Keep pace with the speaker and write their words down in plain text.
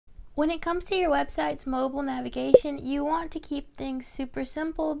When it comes to your website's mobile navigation, you want to keep things super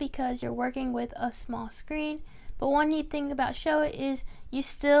simple because you're working with a small screen. But one neat thing about Showit is you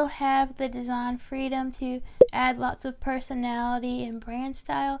still have the design freedom to add lots of personality and brand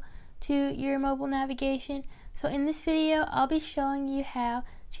style to your mobile navigation. So in this video, I'll be showing you how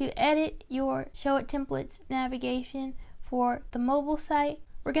to edit your Showit templates navigation for the mobile site.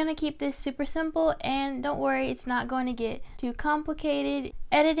 We're going to keep this super simple, and don't worry, it's not going to get too complicated.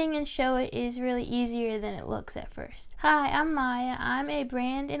 Editing in Showit is really easier than it looks at first. Hi, I'm Maya. I'm a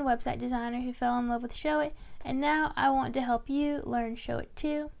brand and website designer who fell in love with Showit, and now I want to help you learn Showit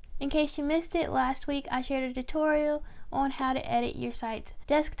too. In case you missed it, last week I shared a tutorial on how to edit your site's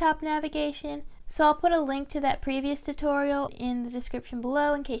desktop navigation. So I'll put a link to that previous tutorial in the description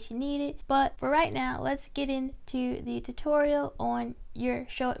below in case you need it. But for right now, let's get into the tutorial on your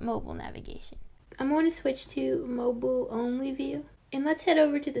Showit mobile navigation. I'm going to switch to mobile only view. And let's head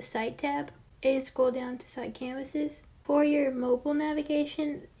over to the site tab and scroll down to site canvases. For your mobile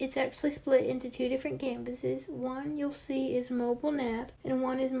navigation, it's actually split into two different canvases. One you'll see is mobile nav and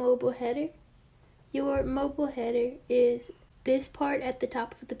one is mobile header. Your mobile header is this part at the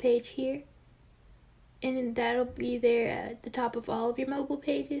top of the page here. And that'll be there at the top of all of your mobile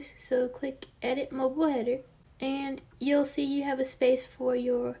pages. So click Edit Mobile Header, and you'll see you have a space for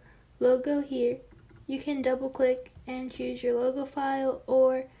your logo here. You can double click and choose your logo file,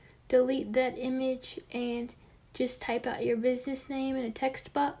 or delete that image and just type out your business name in a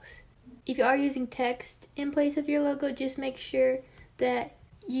text box. If you are using text in place of your logo, just make sure that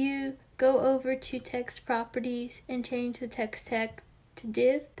you go over to text properties and change the text tag to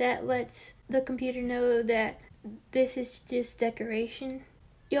div. That lets the computer know that this is just decoration.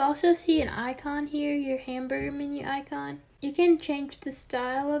 You'll also see an icon here, your hamburger menu icon. You can change the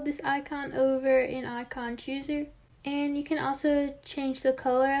style of this icon over in icon chooser, and you can also change the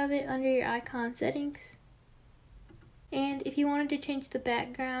color of it under your icon settings. And if you wanted to change the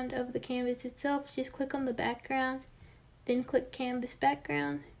background of the canvas itself, just click on the background, then click canvas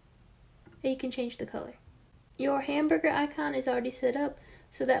background, and you can change the color. Your hamburger icon is already set up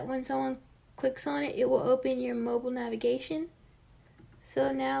so that when someone clicks on it, it will open your mobile navigation.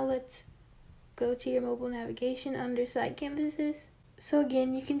 So now let's go to your mobile navigation under site canvases. So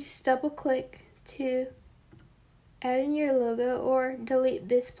again, you can just double click to add in your logo or delete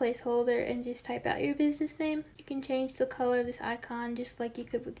this placeholder and just type out your business name. You can change the color of this icon just like you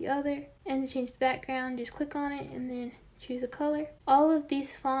could with the other. And to change the background, just click on it and then choose a color. All of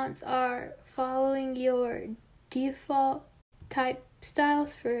these fonts are following your default type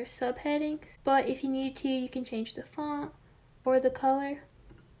styles for subheadings, but if you need to, you can change the font or the color.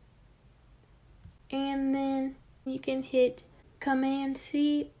 And then you can hit Command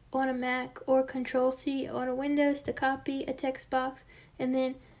C on a Mac or Control C on a Windows to copy a text box, and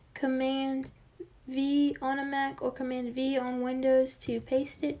then Command V on a Mac or Command V on Windows to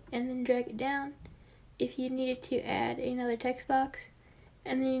paste it, and then drag it down if you needed to add another text box.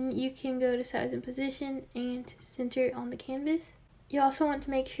 And then you can go to size and position and center it on the canvas. You also want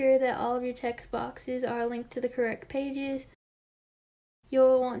to make sure that all of your text boxes are linked to the correct pages.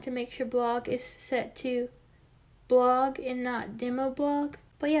 You'll want to make sure blog is set to blog and not demo blog.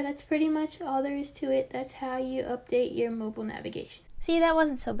 But yeah, that's pretty much all there is to it. That's how you update your mobile navigation. See, that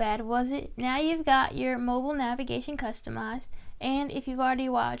wasn't so bad, was it? Now you've got your mobile navigation customized, and if you've already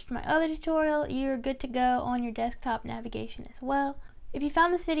watched my other tutorial, you're good to go on your desktop navigation as well. If you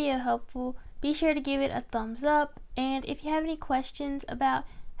found this video helpful, be sure to give it a thumbs up, and if you have any questions about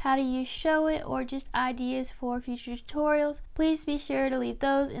how to use Showit or just ideas for future tutorials, please be sure to leave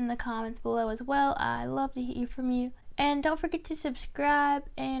those in the comments below as well. I love to hear from you. And don't forget to subscribe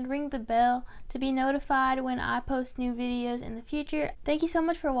and ring the bell to be notified when I post new videos in the future. Thank you so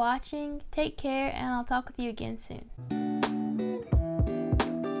much for watching. Take care, and I'll talk with you again soon.